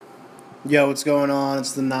Yo, what's going on?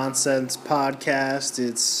 It's the Nonsense Podcast.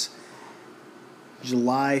 It's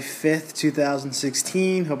July 5th,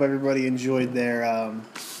 2016. Hope everybody enjoyed their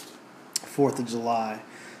 4th of July.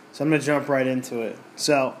 So I'm going to jump right into it.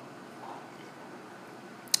 Sorry,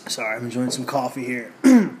 I'm enjoying some coffee here.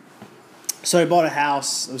 So I bought a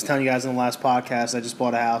house. I was telling you guys in the last podcast, I just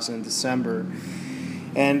bought a house in December.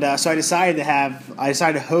 And so I decided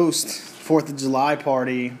to host 4th of July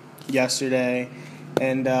party yesterday.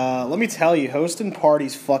 And let me tell you, hosting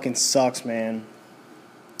parties fucking sucks, man.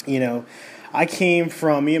 You know,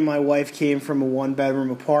 me and my wife came from a one-bedroom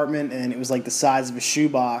apartment, and it was like the size of a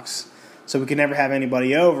shoebox. So we could never have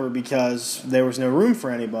anybody over because there was no room for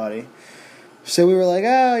anybody. So we were like,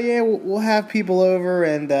 oh, yeah, we'll have people over.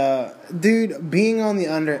 And, dude, being on the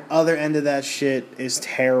other end of that shit is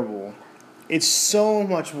terrible. It's so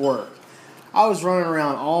much work. I was running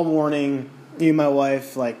around all morning, me and my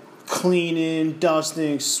wife, like, cleaning,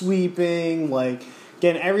 dusting, sweeping, like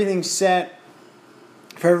getting everything set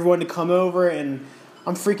for everyone to come over, and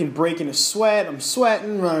I'm freaking breaking a sweat. I'm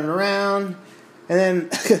sweating, running around, and then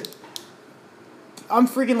I'm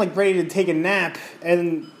freaking like ready to take a nap,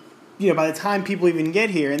 and by the time people even get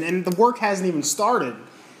here, and the work hasn't even started.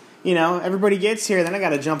 Everybody gets here, then I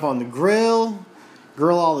gotta jump on the grill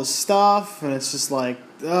all this stuff, and it's just like,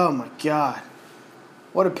 oh my god,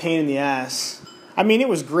 what a pain in the ass. I mean, it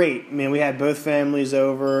was great. I mean, we had both families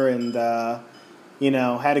over and,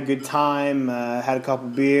 had a good time, had a couple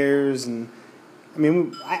beers. And, I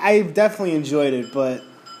mean, I definitely enjoyed it, but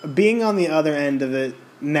being on the other end of it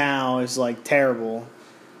now is, like, terrible.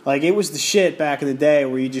 Like, it was the shit back in the day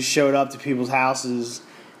where you just showed up to people's houses,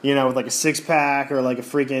 with, like, a six-pack or, like, a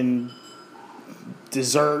freaking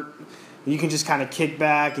dessert. You can just kind of kick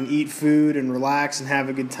back and eat food and relax and have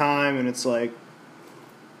a good time, and it's like,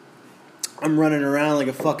 I'm running around like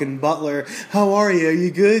a fucking butler. How are you? Are you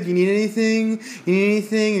good? You need anything? Are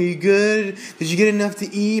you good? Did you get enough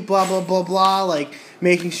to eat? Blah, blah, blah, blah. Like,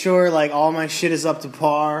 making sure, like, all my shit is up to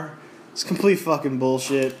par. It's complete fucking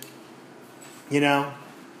bullshit.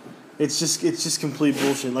 It's just complete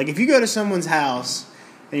bullshit. Like, if you go to someone's house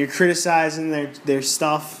and you're criticizing their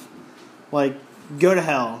stuff, like, go to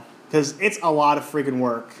hell. Because it's a lot of freaking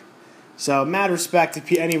work. So, mad respect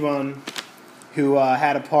to anyone who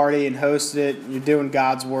had a party and hosted it. You're doing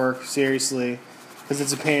God's work, seriously, because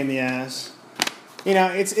it's a pain in the ass.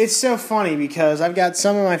 It's so funny because I've got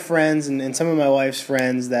some of my friends and some of my wife's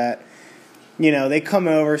friends that, they come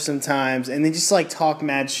over sometimes and they just, like, talk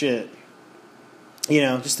mad shit.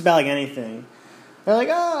 Just about, like, anything. They're like,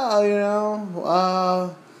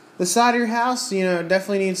 the side of your house,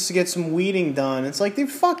 definitely needs to get some weeding done. It's like,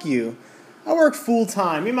 dude, fuck you. I work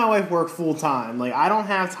full-time. Me and my wife work full-time. Like, I don't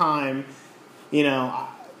have time,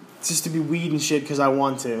 just to be weeding shit because I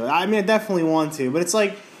want to. I mean, I definitely want to, but it's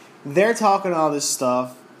like, they're talking all this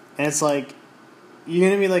stuff, and it's like, you're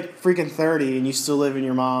going to be like freaking 30 and you still live in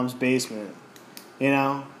your mom's basement.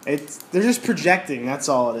 They're just projecting, that's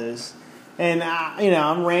all it is. And,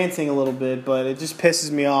 I'm ranting a little bit, but it just pisses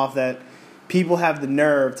me off that people have the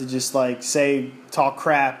nerve to just, like, talk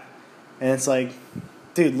crap, and it's like,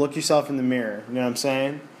 dude, look yourself in the mirror, you know what I'm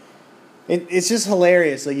saying? It's just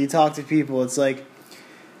hilarious. Like, you talk to people, it's like,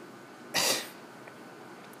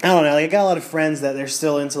 I don't know, like, I got a lot of friends that they're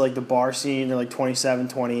still into, like, the bar scene. They're, like, 27,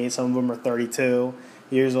 28. Some of them are 32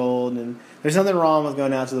 years old. And there's nothing wrong with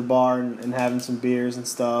going out to the bar and having some beers and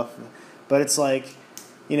stuff. But it's like,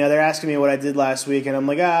 they're asking me what I did last week. And I'm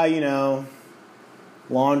like,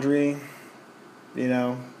 laundry,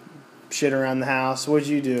 shit around the house. What'd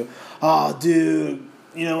you do? Oh, dude,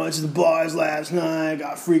 went to the bars last night,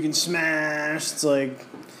 got freaking smashed. It's like,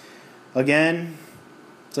 again?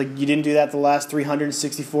 It's like you didn't do that the last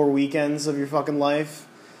 364 weekends of your fucking life?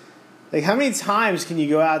 Like, how many times can you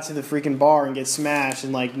go out to the freaking bar and get smashed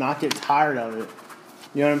and, like, not get tired of it?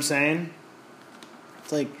 You know what I'm saying?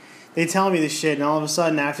 It's like, they tell me this shit, and all of a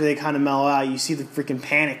sudden, after they kind of mellow out, you see the freaking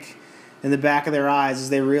panic in the back of their eyes as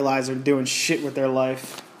they realize they're doing shit with their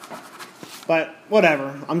life. But,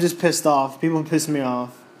 whatever. I'm just pissed off. People piss me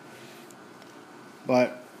off.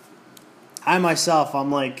 But I myself,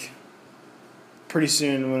 I'm like, pretty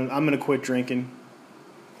soon I'm going to quit drinking.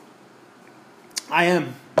 I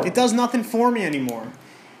am. It does nothing for me anymore.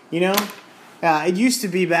 It used to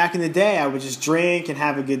be back in the day I would just drink and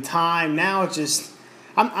have a good time. Now it's just,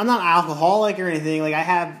 I'm not alcoholic or anything. Like,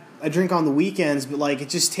 I drink on the weekends, but, like, it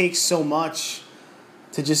just takes so much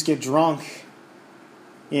to just get drunk.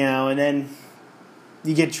 And then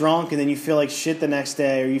you get drunk and then you feel like shit the next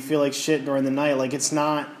day, or you feel like shit during the night. Like, it's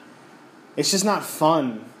just not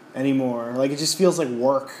fun anymore. Like, it just feels like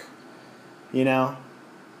work,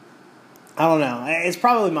 I don't know. It's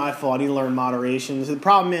probably my fault. I need to learn moderation. So the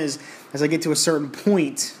problem is, as I get to a certain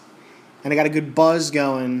point, and I got a good buzz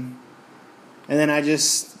going, and then I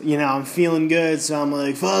just, I'm feeling good, so I'm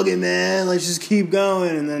like, fuck it, man, let's just keep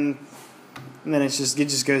going, and then it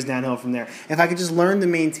just goes downhill from there. If I could just learn to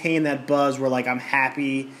maintain that buzz where, like, I'm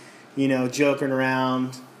happy, joking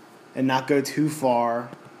around, and not go too far,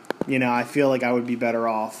 I feel like I would be better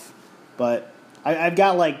off. But I've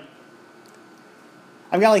got like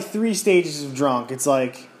 3 stages of drunk. It's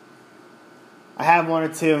like I have 1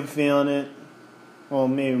 or 2, I'm feeling it. Well,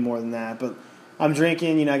 maybe more than that, but I'm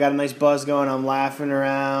drinking, I got a nice buzz going, I'm laughing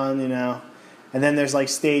around, And then there's like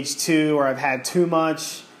stage 2 where I've had too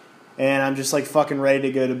much and I'm just like fucking ready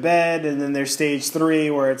to go to bed, and then there's stage 3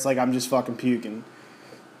 where it's like I'm just fucking puking.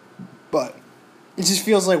 But it just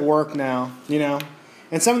feels like work now,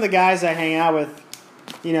 And some of the guys I hang out with,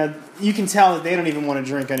 you can tell that they don't even want to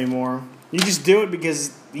drink anymore. You just do it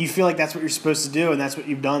because you feel like that's what you're supposed to do, and that's what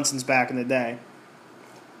you've done since back in the day.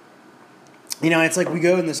 It's like we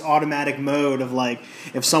go in this automatic mode of, like,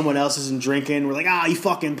 if someone else isn't drinking, we're like, you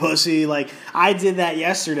fucking pussy. Like, I did that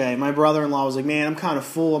yesterday. My brother-in-law was like, man, I'm kind of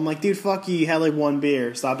full. I'm like, dude, fuck you. You had, like, 1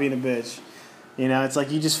 beer. Stop being a bitch. It's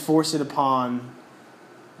like you just force it upon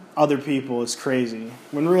other people. It's crazy.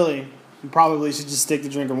 When really, you probably should just stick to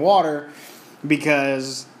drinking water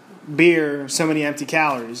because beer, so many empty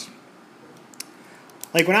calories.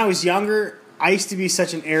 Like, when I was younger, I used to be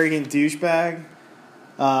such an arrogant douchebag.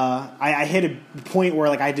 I hit a point where,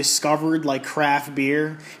 like, I discovered, like, craft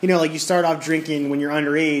beer. Like, you start off drinking, when you're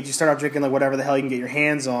underage, you start off drinking, like, whatever the hell you can get your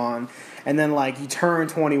hands on. And then, like, you turn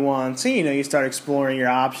 21, so, you start exploring your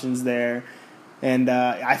options there. And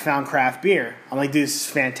I found craft beer. I'm like, dude, this is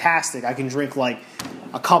fantastic. I can drink, like,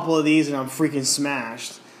 a couple of these and I'm freaking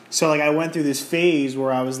smashed. So, like, I went through this phase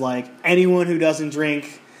where I was like, anyone who doesn't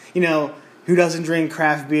drink, who doesn't drink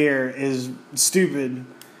craft beer is stupid.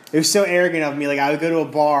 It was so arrogant of me. Like, I would go to a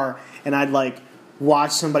bar and I'd, like,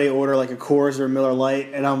 watch somebody order, like, a Coors or a Miller Lite,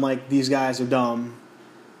 and I'm like, these guys are dumb.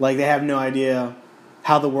 Like, they have no idea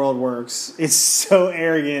how the world works. It's so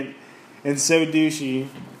arrogant and so douchey.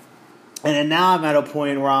 And then now I'm at a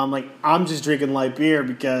point where I'm like, I'm just drinking light beer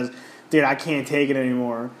because, dude, I can't take it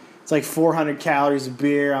anymore. It's like 400 calories of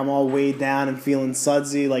beer. I'm all weighed down and feeling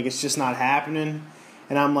sudsy. Like, it's just not happening.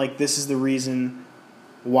 And I'm like, this is the reason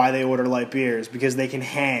why they order light beers, because they can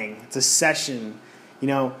hang. It's a session.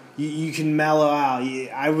 You can mellow out.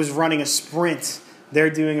 I was running a sprint.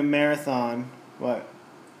 They're doing a marathon. What?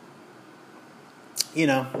 You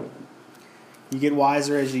get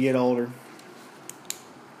wiser as you get older.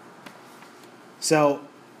 So,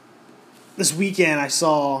 this weekend I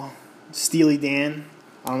saw Steely Dan.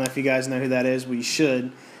 I don't know if you guys know who that is, but you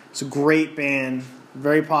should. It's a great band,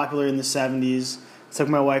 very popular in the 70s. Took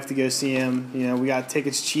my wife to go see him. We got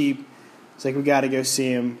tickets cheap. It's like, we got to go see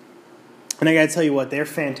him. And I got to tell you what, they're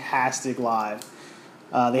fantastic live.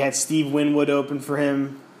 They had Steve Winwood open for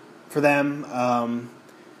them.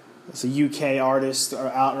 It's a UK artist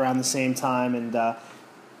out around the same time. And that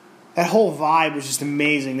whole vibe was just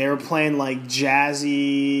amazing. They were playing, like,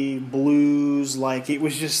 jazzy, blues. Like, it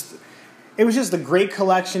was just a great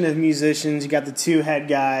collection of musicians. You got the 2 head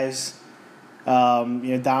guys,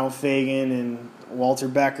 Donald Fagen and Walter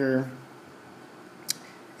Becker,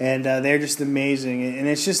 and they're just amazing. And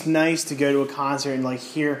it's just nice to go to a concert and, like,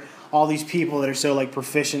 hear all these people that are so, like,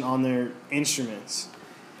 proficient on their instruments.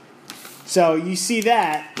 So you see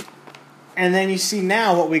that, and then you see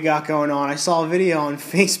now what we got going on. I saw a video on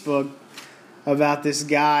Facebook about this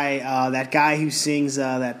guy, that guy who sings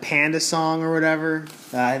that Panda song or whatever.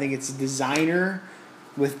 I think it's Designer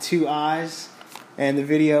with 2 eyes. And the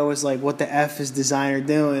video was like, what the F is Designer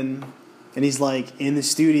doing? And he's, like, in the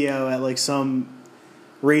studio at, like, some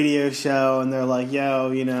radio show, and they're like,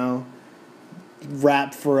 yo,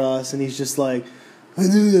 rap for us. And he's just like, like,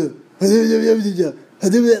 he's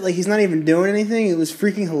not even doing anything. It was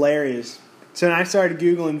freaking hilarious. So then I started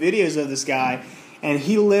Googling videos of this guy, and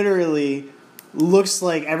he literally looks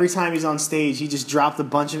like every time he's on stage, he just dropped a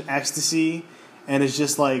bunch of ecstasy and is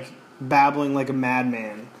just, like, babbling like a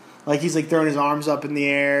madman. Like, he's, like, throwing his arms up in the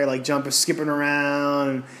air, like, jumping, skipping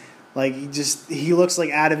around. Like, he looks,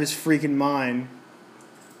 like, out of his freaking mind.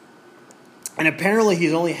 And apparently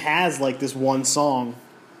he only has, like, this one song,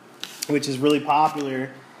 which is really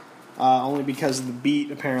popular, only because of the beat,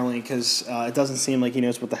 apparently, because it doesn't seem like he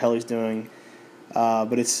knows what the hell he's doing.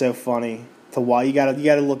 But it's so funny to watch. You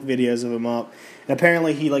gotta look videos of him up. And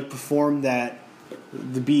apparently he, like, performed at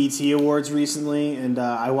the BET Awards recently, and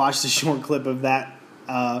I watched a short clip of that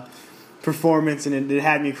performance, and it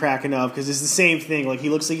had me cracking up, because it's the same thing. Like, he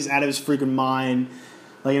looks like he's out of his freaking mind,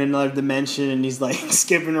 like in another dimension, and he's like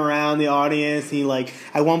skipping around the audience. He like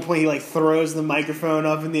at one point he like throws the microphone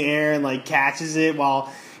up in the air and like catches it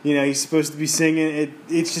while he's supposed to be singing.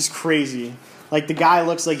 It's just crazy. Like the guy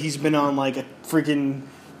looks like he's been on like a freaking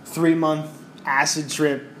 3-month acid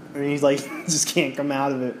trip, and he's like just can't come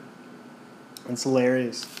out of it. It's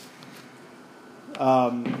hilarious.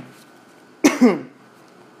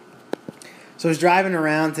 So I was driving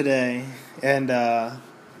around today, and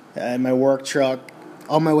in my work truck,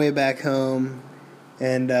 on my way back home,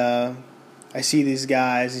 and I see these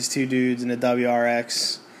guys, these two dudes in a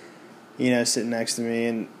WRX, sitting next to me,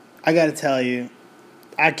 and I gotta tell you,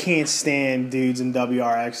 I can't stand dudes in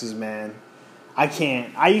WRXs, man. I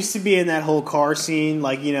can't. I used to be in that whole car scene,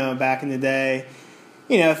 like, back in the day,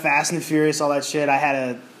 Fast and Furious, all that shit. I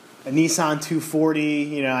had a Nissan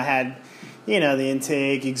 240, I had, the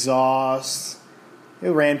intake, exhaust. It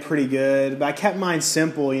ran pretty good, but I kept mine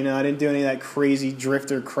simple, I didn't do any of that crazy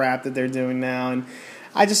drifter crap that they're doing now, and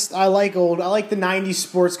I like the 90s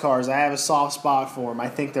sports cars. I have a soft spot for them. I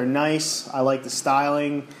think they're nice. I like the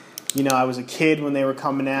styling. I was a kid when they were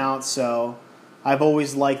coming out, so I've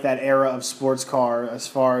always liked that era of sports car as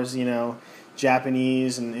far as,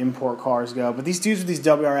 Japanese and import cars go. But these dudes with these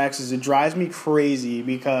WRXs, it drives me crazy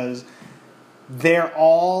because they're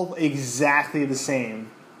all exactly the same.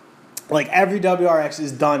 Like, every WRX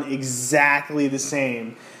is done exactly the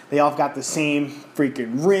same. They all got the same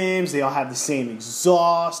freaking rims. They all have the same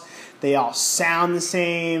exhaust. They all sound the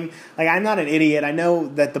same. Like, I'm not an idiot. I know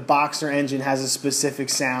that the Boxer engine has a specific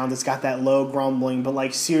sound. It's got that low grumbling. But,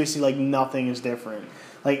 like, seriously, like, nothing is different.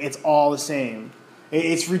 Like, it's all the same.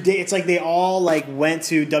 It's ridiculous. It's like they all, like, went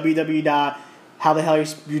to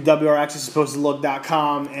www.howthehellyourWRX is supposed to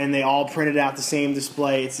look.com, and they all printed out the same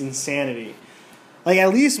display. It's insanity. Like,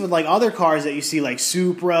 at least with, like, other cars that you see, like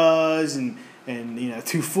Supras and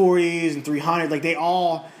 240s and 300s, like, they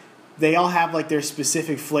all have, like, their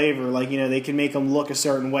specific flavor. Like, they can make them look a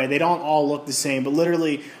certain way. They don't all look the same, but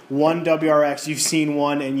literally one WRX, you've seen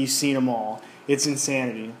one and you've seen them all. It's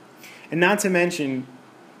insanity. And not to mention,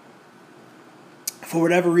 for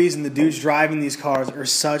whatever reason, the dudes driving these cars are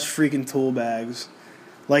such freaking tool bags.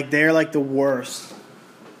 Like, they're, like, the worst.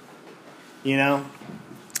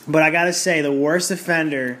 But I gotta say, the worst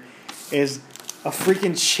offender is a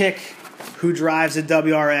freaking chick who drives a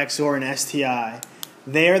WRX or an STI.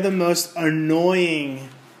 They're the most annoying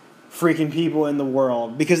freaking people in the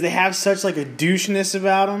world because they have such, like, a doucheness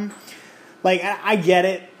about them. Like, I get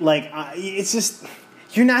it. Like, it's just,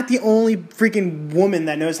 you're not the only freaking woman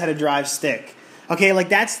that knows how to drive stick. Okay, like,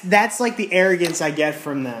 that's like the arrogance I get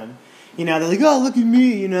from them. They're like, oh, look at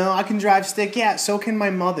me, I can drive stick. Yeah, so can my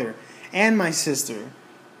mother and my sister.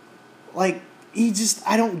 Like,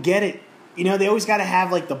 I don't get it. They always got to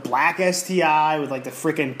have, like, the black STI with, like, the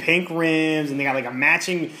freaking pink rims, and they got, like, a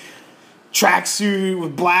matching tracksuit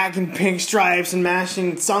with black and pink stripes and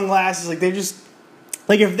matching sunglasses. Like, they're just,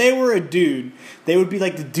 like, if they were a dude, they would be,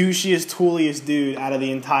 like, the douchiest, tooliest dude out of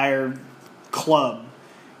the entire club.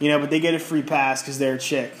 But they get a free pass because they're a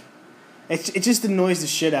chick. It just annoys the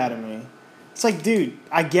shit out of me. It's like, dude,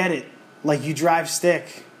 I get it. Like, you drive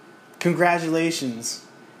stick. Congratulations.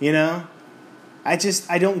 I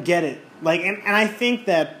don't get it. Like, and I think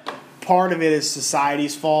that part of it is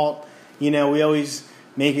society's fault. We always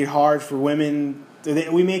make it hard for women.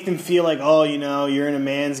 We make them feel like, oh, you're in a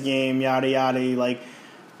man's game, yada, yada, like,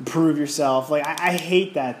 prove yourself. Like, I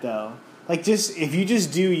hate that, though. Like, if you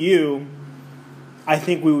just do you, I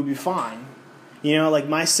think we would be fine. Like,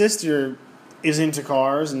 my sister is into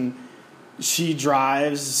cars, and she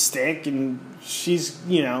drives stick, and she's,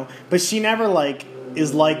 but she never, like,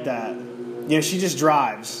 is like that. She just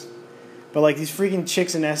drives. But, like, these freaking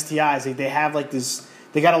chicks in STIs, like, they have, like, this,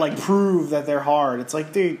 they gotta, like, prove that they're hard. It's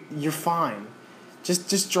like, dude, you're fine.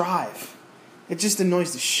 Just drive. It just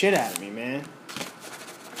annoys the shit out of me, man.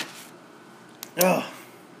 Ugh.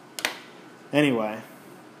 Anyway.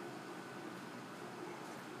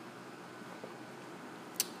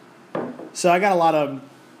 So I got a lot of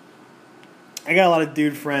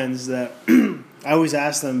dude friends that I always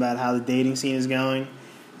ask them about how the dating scene is going,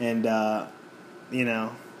 and I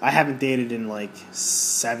haven't dated in like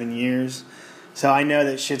 7 years, so I know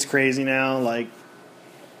that shit's crazy now. Like,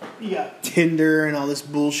 you got Tinder and all this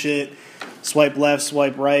bullshit, swipe left,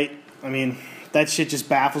 swipe right. I mean, that shit just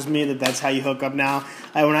baffles me that that's how you hook up now.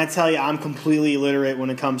 When I tell you, I'm completely illiterate when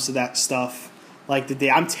it comes to that stuff. Like,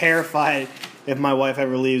 I'm terrified if my wife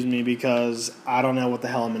ever leaves me because I don't know what the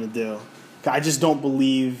hell I'm going to do. I just don't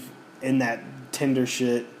believe in that Tinder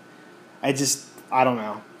shit. I don't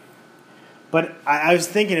know. But I was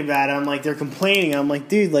thinking about it. I'm like, they're complaining. I'm like,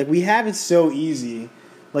 dude, like, we have it so easy.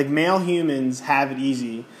 Like, male humans have it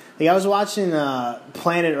easy. Like, I was watching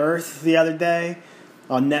Planet Earth the other day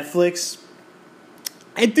on Netflix.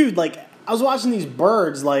 And, dude, like, I was watching these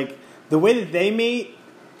birds. Like, the way that they mate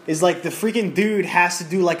is, like, the freaking dude has to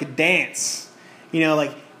do, like, a dance. You know,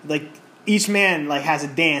 like each man, like, has a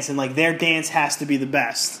dance. And, like, their dance has to be the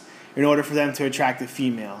best in order for them to attract a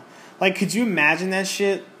female. Like, could you imagine that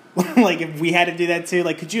shit? Like, if we had to do that too,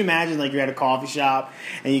 like, could you imagine, like, you're at a coffee shop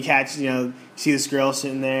and you catch, see this girl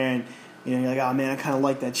sitting there and, you're like, oh, man, I kind of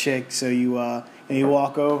like that chick. So you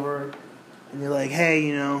walk over and you're like,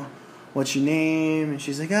 hey, what's your name? And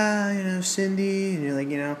she's like, Cindy. And you're like,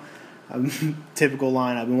 typical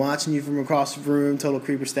line, I've been watching you from across the room, total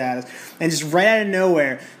creeper status. And just right out of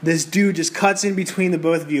nowhere, this dude just cuts in between the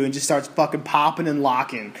both of you and just starts fucking popping and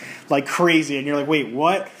locking like crazy. And you're like, wait,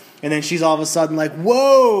 what? And then she's all of a sudden like,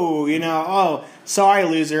 whoa, oh, sorry,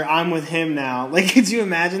 loser, I'm with him now. Like, could you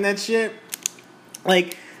imagine that shit?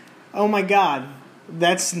 Like, oh my God,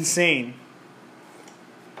 that's insane.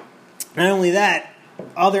 Not only that,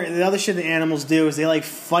 the other shit that animals do is they, like,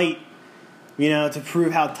 fight, to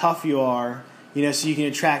prove how tough you are, so you can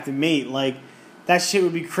attract a mate. Like, that shit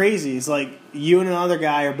would be crazy. It's like you and another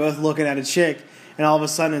guy are both looking at a chick, and all of a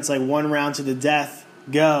sudden it's like one round to the death,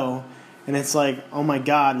 go. And it's like, oh my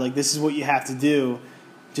God, like, this is what you have to do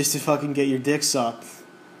just to fucking get your dick sucked.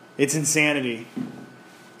 It's insanity.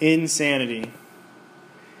 Insanity.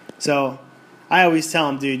 So, I always tell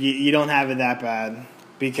them, dude, you don't have it that bad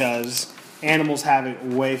because animals have it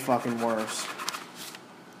way fucking worse.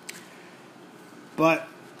 But,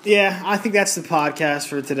 yeah, I think that's the podcast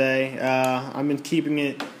for today. I've been keeping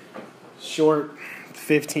it short,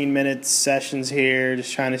 15-minute sessions here,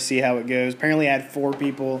 just trying to see how it goes. Apparently I had 4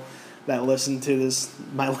 people that listened to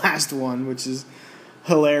my last one, which is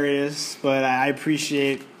hilarious, but I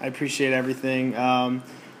appreciate everything.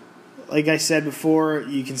 Like I said before,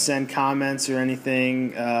 you can send comments or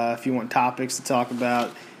anything if you want topics to talk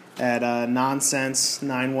about at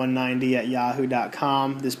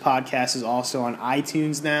nonsense9190@yahoo.com. This podcast is also on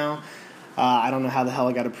iTunes now. I don't know how the hell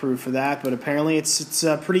I got approved for that, but apparently it's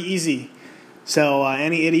pretty easy. So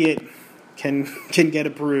any idiot can get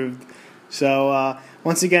approved. So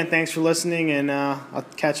once again, thanks for listening, and I'll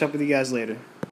catch up with you guys later.